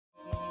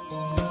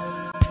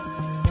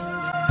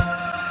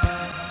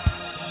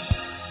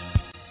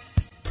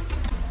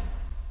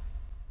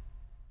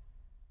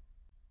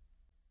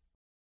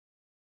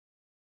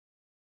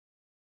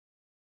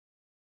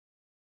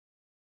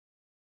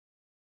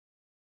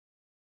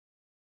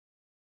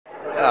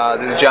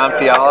This is John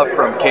Fiela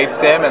from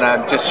CapeSym, and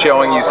I'm just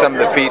showing you some of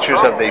the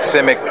features of the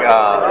SYMMIC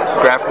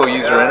graphical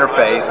user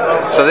interface.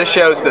 So this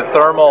shows the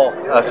thermal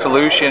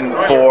solution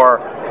for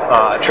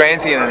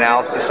transient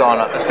analysis on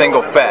a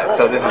single FET.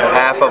 So this is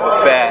half of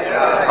a FET,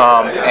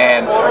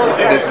 and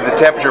this is the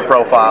temperature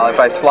profile. If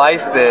I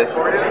slice this,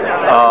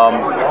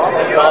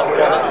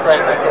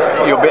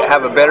 you'll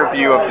have a better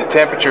view of the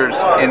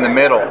temperatures in the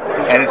middle,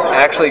 and it's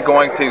actually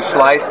going to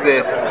slice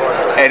this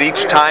at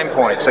each time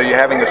point. So you're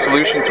having a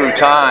solution through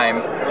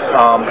time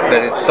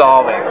that it's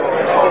solving.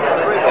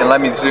 And let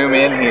me zoom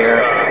in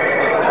here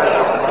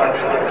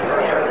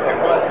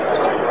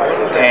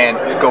and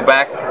go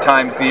back to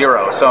time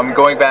 0. So I'm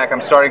going back,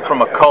 I'm starting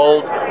from a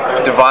cold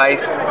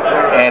device,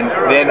 and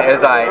then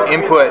as I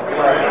input,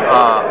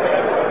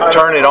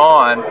 turn it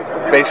on,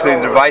 basically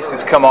the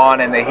devices come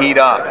on and they heat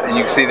up, and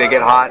you can see they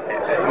get hot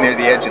near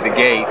the edge of the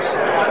gates,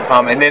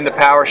 and then the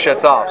power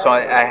shuts off. So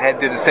I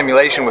did a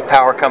simulation with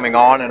power coming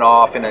on and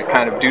off in a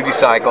kind of duty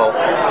cycle,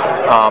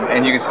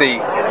 and you can see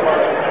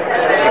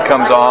it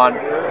comes on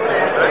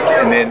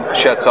and then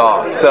shuts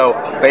off. So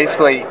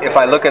basically, if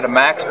I look at a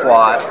max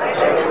plot,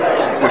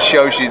 which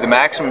shows you the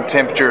maximum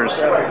temperatures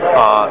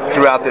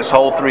throughout this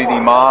whole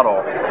 3D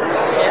model,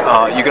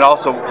 you can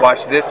also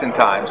watch this in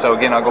time. So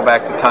again, I'll go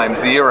back to time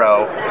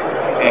 0,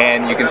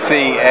 and you can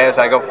see as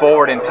I go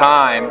forward in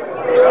time,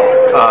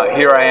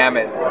 here I am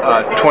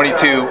at 22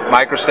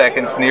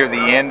 microseconds near the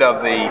end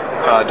of the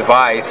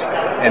device,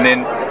 and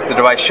then the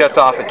device shuts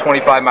off at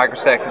 25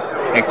 microseconds,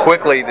 and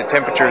quickly the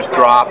temperatures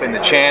drop in the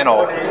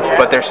channel,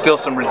 but there's still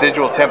some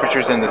residual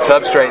temperatures in the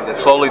substrate that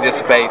slowly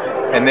dissipate,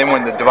 and then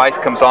when the device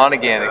comes on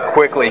again, it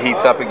quickly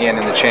heats up again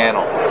in the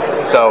channel.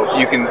 So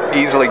you can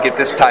easily get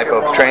this type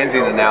of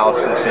transient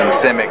analysis in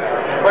SYMMIC.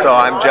 So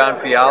I'm John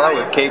Fiela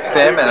with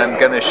CapeSym, and I'm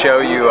going to show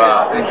you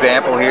an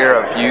example here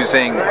of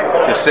using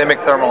the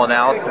SYMMIC thermal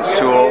analysis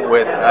tool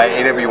with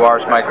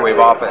AWR's Microwave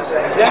Office.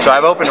 So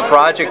I've opened a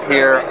project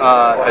here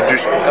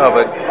of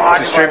a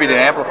distributed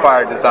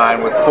amplifier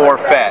design with 4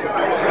 FETs.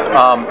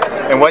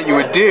 And what you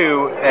would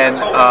do, and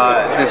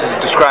this is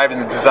described in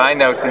the design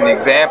notes in the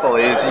example,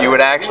 is you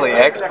would actually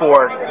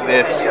export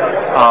this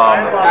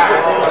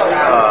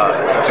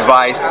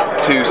device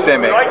to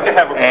SYMMIC,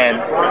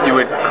 and you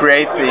would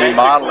create the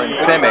model in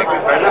SYMMIC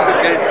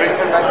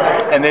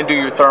and then do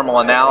your thermal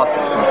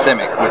analysis in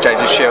SYMMIC, which I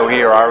just show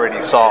here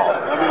already solved.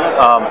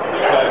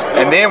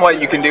 And then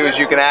what you can do is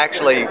you can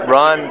actually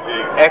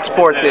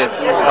export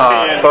this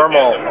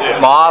thermal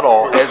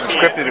model as a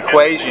scripted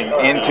equation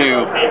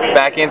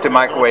back into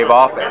Microwave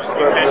Office.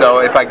 So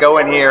if I go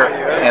in here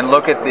and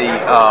look at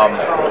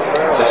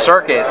the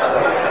circuit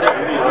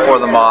for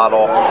the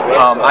model,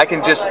 I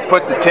can just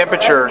put the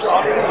temperatures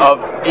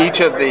of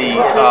each of the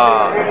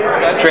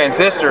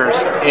transistors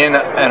in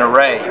an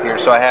array here.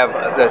 So I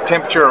have the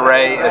temperature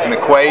array as an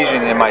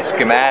equation in my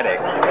schematic.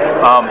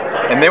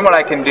 And then what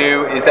I can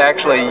do is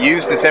actually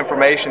use this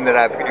information that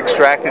I've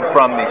extracted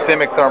from the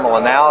SYMMIC thermal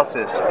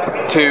analysis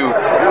to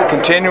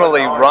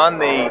continually run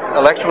the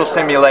electrical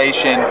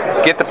simulation,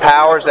 get the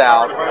powers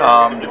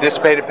out, the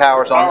dissipated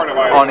powers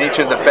on each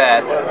of the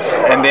FETs,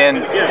 and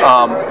then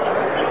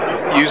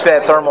use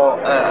that thermal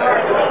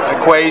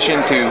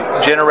equation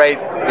to generate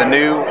the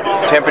new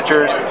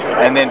temperatures,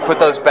 and then put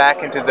those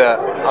back into the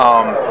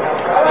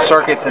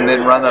circuits and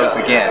then run those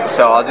again.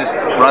 So I'll just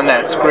run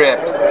that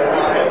script,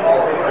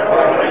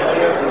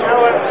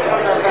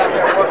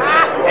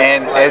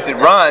 and as it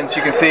runs,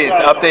 you can see it's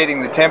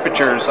updating the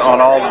temperatures on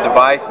all the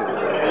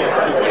devices.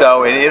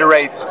 So it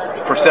iterates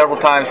for several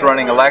times,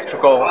 running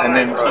electrical and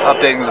then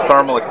updating the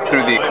thermal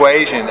through the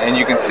equation, and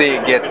you can see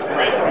it gets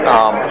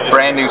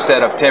brand new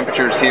set of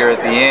temperatures here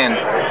at the end,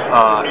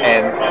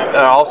 and it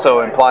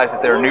also implies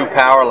that there are new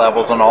power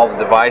levels on all the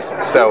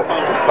devices. So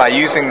by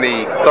using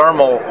the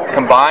thermal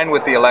combined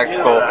with the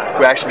electrical,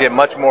 we actually get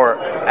much more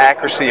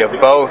accuracy of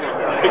both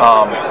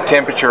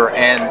temperature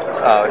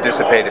and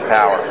dissipated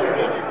power.